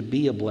opportunity to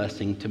be a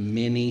blessing to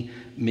many,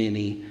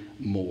 many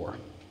more.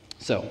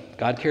 So,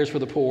 God cares for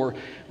the poor.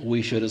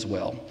 We should as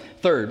well.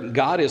 Third,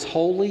 God is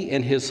holy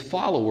and his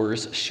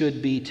followers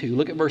should be too.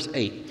 Look at verse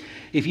 8.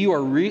 If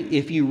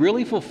you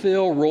really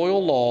fulfill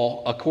royal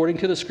law according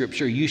to the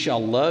scripture, you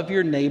shall love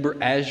your neighbor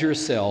as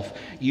yourself,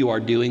 you are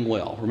doing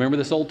well. Remember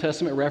this Old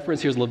Testament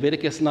reference? Here's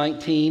Leviticus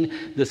 19.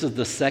 This is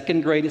the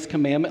second greatest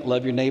commandment.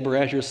 Love your neighbor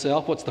as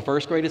yourself. What's the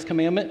first greatest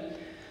commandment?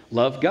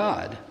 Love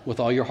God with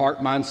all your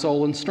heart, mind,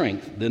 soul, and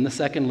strength. Then the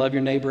second, love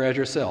your neighbor as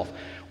yourself.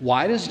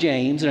 Why does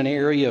James, in an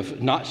area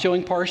of not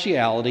showing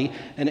partiality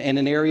and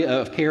an area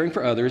of caring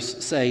for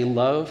others, say,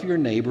 love your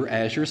neighbor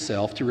as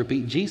yourself, to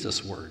repeat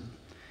Jesus' word?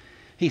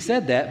 He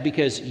said that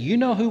because you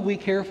know who we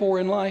care for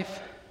in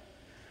life?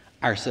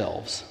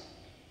 Ourselves.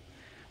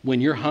 When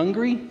you're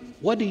hungry,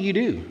 what do?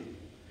 You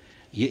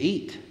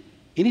eat.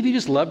 Any of you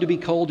just love to be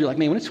cold? You're like,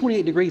 man, when it's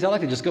 28 degrees, I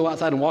like to just go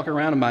outside and walk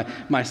around in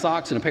my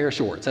socks and a pair of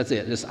shorts. That's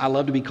it. I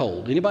love to be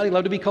cold. Anybody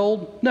love to be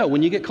cold? No.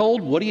 When you get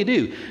cold, what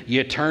do?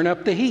 You turn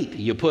up the heat.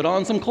 You put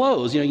on some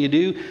clothes. You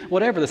do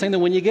whatever. The same thing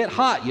when you get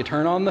hot, you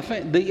turn on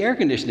the air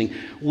conditioning.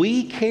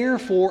 We care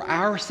for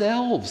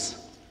ourselves.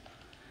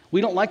 We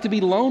don't like to be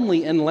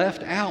lonely and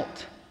left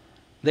out.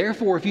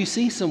 Therefore, if you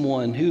see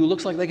someone who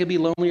looks like they could be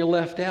lonely or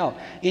left out,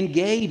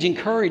 engage,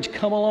 encourage,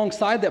 come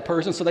alongside that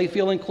person so they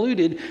feel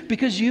included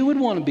because you would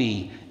want to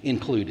be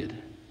included.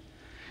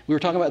 We were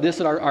talking about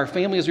this at our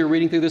family as we were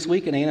reading through this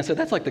week, and Anna said,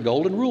 that's like the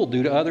golden rule.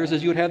 Do to others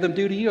as you would have them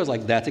do to you. I was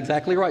like, that's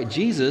exactly right.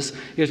 Jesus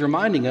is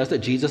reminding us that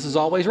Jesus is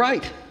always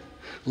right.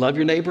 Love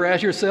your neighbor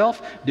as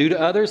yourself. Do to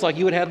others like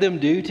you would have them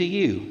do to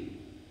you.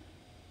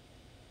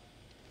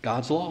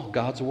 God's law,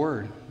 God's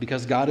word.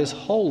 Because God is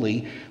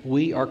holy,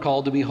 we are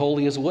called to be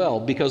holy as well.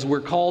 Because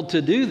we're called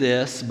to do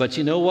this, but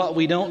you know what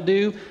we don't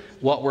do?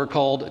 What we're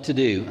called to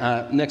do.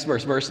 Next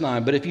verse, verse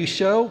 9. But if you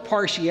show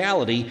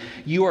partiality,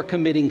 you are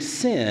committing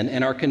sin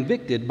and are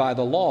convicted by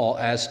the law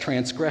as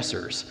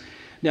transgressors.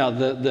 Now,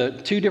 the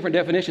two different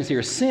definitions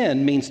here.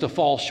 Sin means to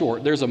fall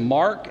short. There's a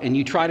mark, and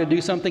you try to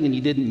do something, and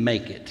you didn't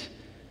make it.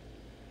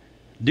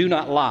 Do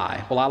not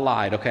lie. Well, I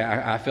lied. Okay,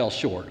 I fell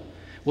short.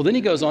 Well, then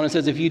he goes on and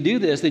says, if you do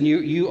this, then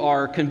you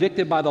are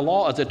convicted by the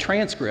law as a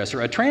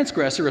transgressor. A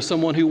transgressor is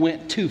someone who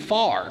went too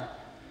far.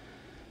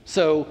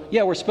 So,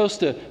 yeah, we're supposed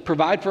to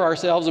provide for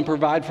ourselves and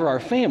provide for our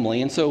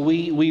family. And so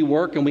we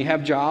work and we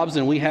have jobs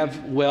and we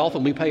have wealth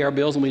and we pay our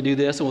bills and we do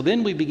this. And well,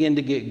 then we begin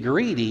to get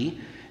greedy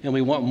and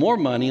we want more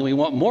money and we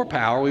want more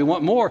power. We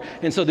want more.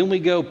 And so then we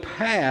go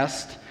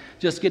past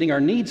just getting our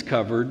needs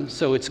covered.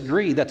 So it's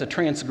greed. That's a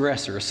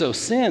transgressor. So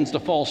sin's to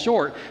fall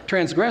short.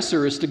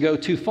 Transgressor is to go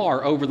too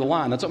far over the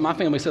line. That's what my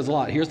family says a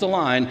lot. Here's the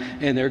line,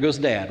 and there goes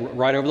Dad,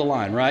 right over the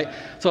line, right?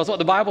 So that's what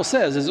the Bible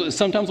says, is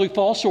sometimes we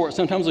fall short,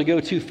 sometimes we go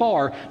too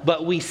far,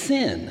 but we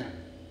sin.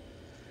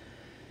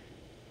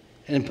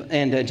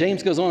 And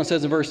James goes on and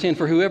says in verse 10,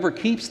 for whoever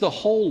keeps the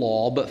whole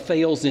law but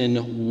fails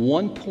in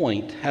one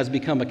point has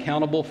become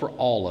accountable for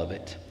all of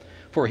it.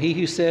 For he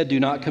who said, do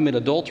not commit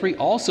adultery,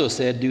 also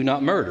said, do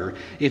not murder.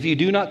 If you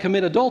do not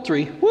commit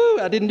adultery,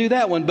 I didn't do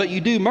that one, but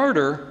you do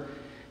murder,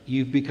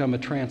 you've become a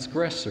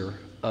transgressor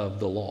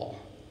of the law.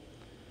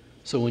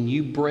 So when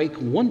you break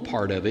one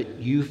part of it,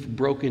 you've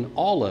broken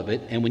all of it.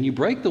 And when you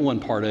break the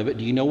one part of it,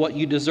 do you know what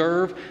you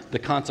deserve? The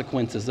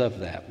consequences of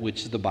that,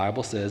 which the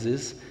Bible says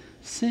is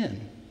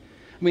sin.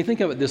 I mean, think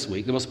of it this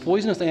week. The most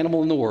poisonous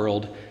animal in the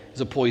world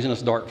is a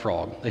poisonous dart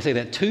frog. They say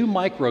that 2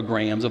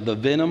 micrograms of the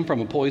venom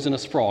from a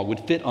poisonous frog would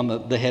fit on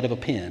the head of a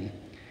pin.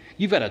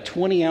 You've got a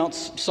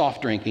 20-ounce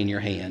soft drink in your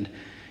hand.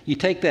 You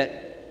take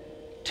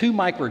that 2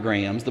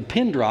 micrograms, the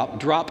pin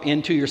drop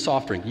into your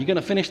soft drink. You going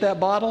to finish that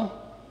bottle?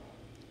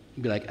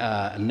 You'd be like,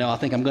 no, I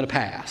think I'm going to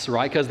pass,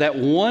 right? Because that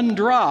one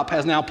drop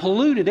has now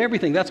polluted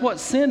everything. That's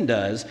what sin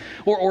does.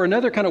 Or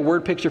another kind of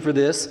word picture for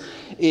this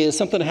is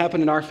something that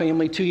happened in our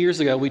family 2 years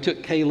ago. We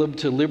took Caleb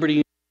to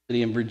Liberty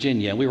in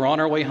Virginia. We were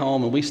on our way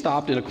home and we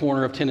stopped at a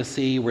corner of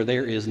Tennessee where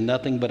there is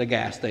nothing but a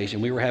gas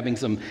station. We were having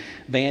some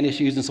van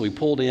issues and so we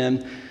pulled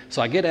in.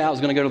 So I get out, I was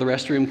going to go to the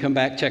restroom, come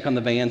back, check on the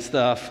van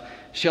stuff.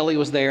 Shelly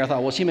was there. I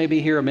thought, well, she may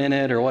be here a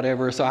minute or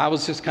whatever. So I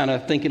was just kind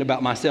of thinking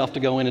about myself to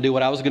go in and do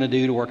what I was going to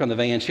do to work on the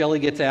van. Shelly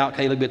gets out,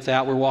 Caleb gets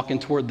out. We're walking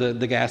toward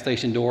the gas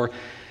station door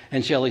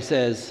and Shelly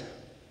says,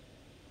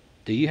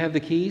 do you have the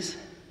keys?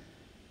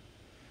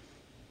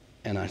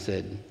 And I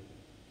said,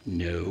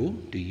 no.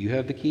 Do you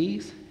have the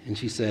keys? And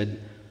she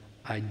said,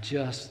 I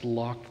just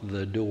locked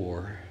the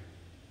door.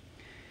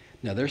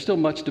 Now, there's still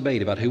much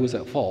debate about who was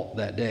at fault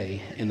that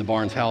day in the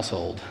Barnes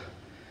household.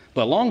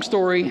 But long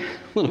story, a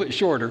little bit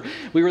shorter,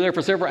 we were there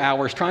for several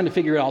hours trying to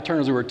figure out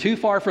alternatives. We were too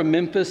far from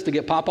Memphis to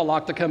get Papa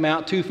Lock to come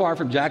out, too far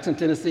from Jackson,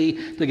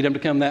 Tennessee to get him to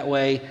come that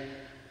way.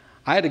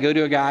 I had to go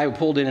to a guy who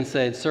pulled in and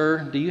said,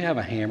 sir, do you have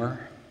a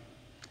hammer?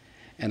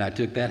 And I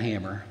took that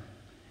hammer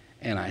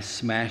and I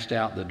smashed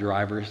out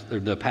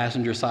the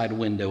passenger side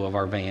window of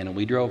our van, and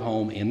we drove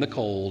home in the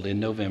cold in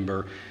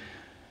November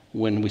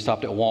when we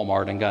stopped at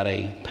Walmart and got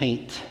a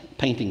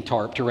painting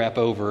tarp to wrap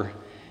over.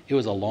 It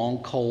was a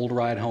long, cold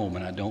ride home,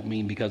 and I don't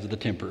mean because of the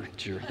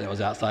temperature that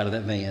was outside of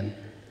that van.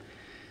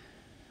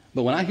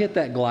 But when I hit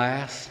that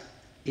glass,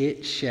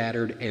 it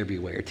shattered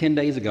everywhere. 10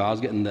 days ago,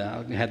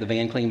 I had the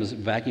van clean, was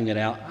vacuuming it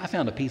out. I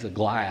found a piece of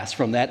glass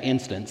from that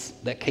instance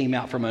that came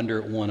out from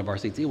under one of our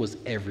seats. It was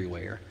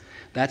everywhere.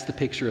 That's the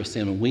picture of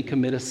sin. When we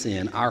commit a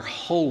sin, our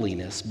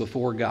holiness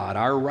before God,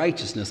 our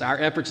righteousness, our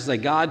efforts to say,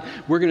 God,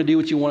 we're going to do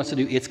what you want us to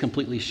do, it's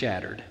completely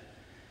shattered.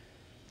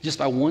 Just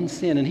by one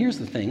sin. And here's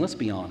the thing, let's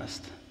be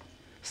honest.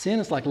 Sin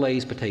is like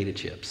Lay's potato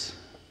chips.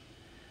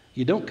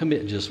 You don't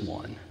commit just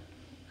one,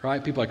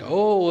 right? People are like,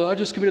 oh, I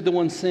just committed the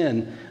one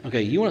sin.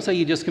 Okay, you want to say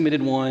you just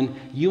committed one,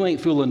 you ain't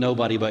fooling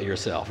nobody but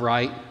yourself,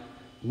 right?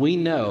 We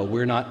know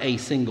we're not a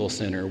single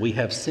sinner. We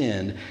have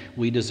sinned.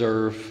 We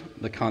deserve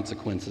the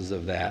consequences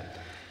of that.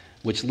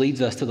 Which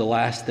leads us to the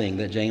last thing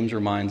that James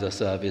reminds us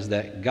of, is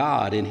that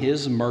God, in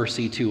his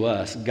mercy to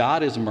us,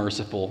 God is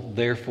merciful,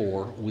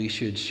 therefore we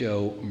should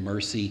show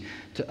mercy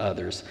to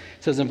others.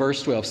 It says in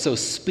verse 12, so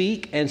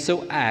speak and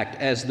so act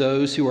as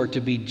those who are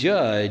to be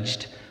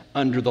judged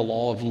under the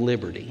law of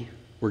liberty.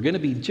 We're going to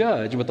be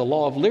judged, but the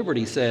law of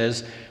liberty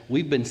says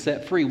we've been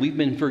set free. We've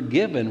been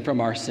forgiven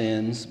from our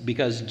sins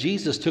because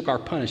Jesus took our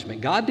punishment.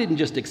 God didn't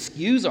just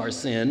excuse our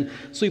sin,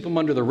 sweep them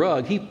under the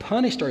rug. He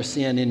punished our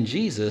sin in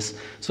Jesus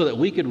so that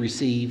we could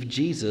receive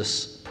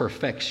Jesus'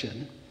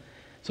 perfection.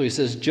 So he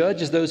says,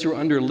 judge as those who are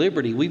under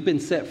liberty. We've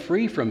been set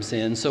free from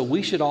sin, so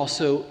we should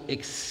also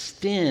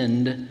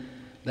extend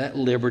that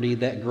liberty,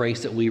 that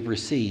grace that we've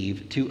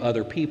received to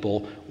other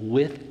people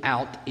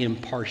without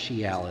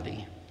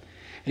impartiality.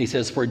 And he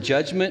says, for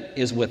judgment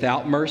is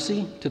without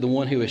mercy to the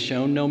one who has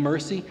shown no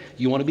mercy.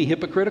 You want to be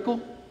hypocritical?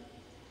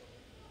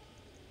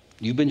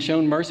 You've been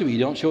shown mercy, but you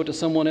don't show it to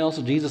someone else.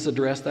 Jesus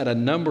addressed that a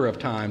number of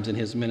times in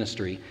his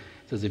ministry.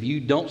 He says, if you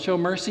don't show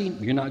mercy,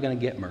 you're not going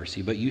to get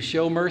mercy. But you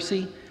show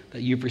mercy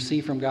that you've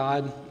received from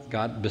God,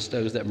 God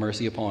bestows that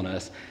mercy upon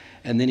us.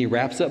 And then he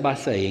wraps up by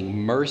saying,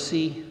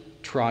 mercy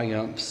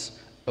triumphs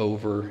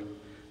over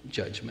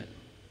judgment.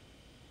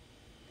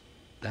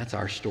 That's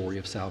our story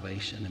of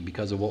salvation. And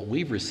because of what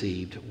we've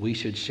received, we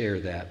should share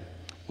that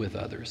with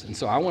others. And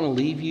so I want to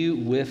leave you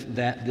with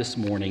that this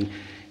morning.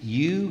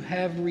 You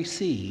have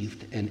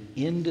received an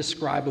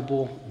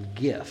indescribable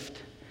gift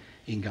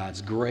in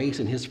God's grace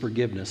and his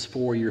forgiveness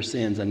for your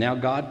sins. And now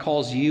God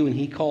calls you and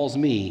he calls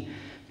me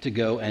to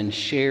go and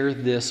share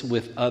this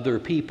with other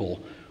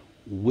people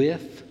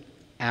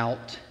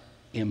without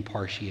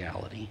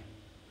impartiality.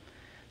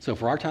 So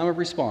for our time of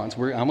response,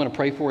 I'm going to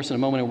pray for us in a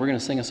moment, and we're going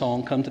to sing a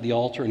song, Come to the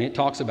Altar, and it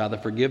talks about the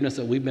forgiveness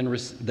that we've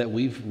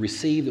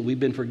received, that we've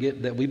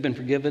been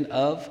forgiven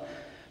of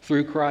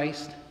through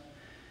Christ.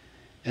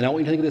 And I want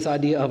you to think of this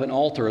idea of an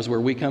altar as where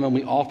we come and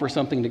we offer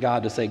something to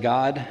God to say,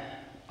 God,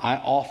 I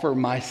offer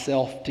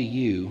myself to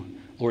you.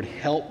 Lord,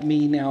 help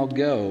me now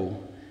go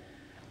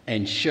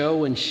and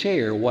show and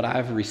share what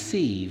I've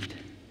received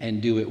and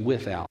do it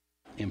without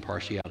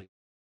impartiality.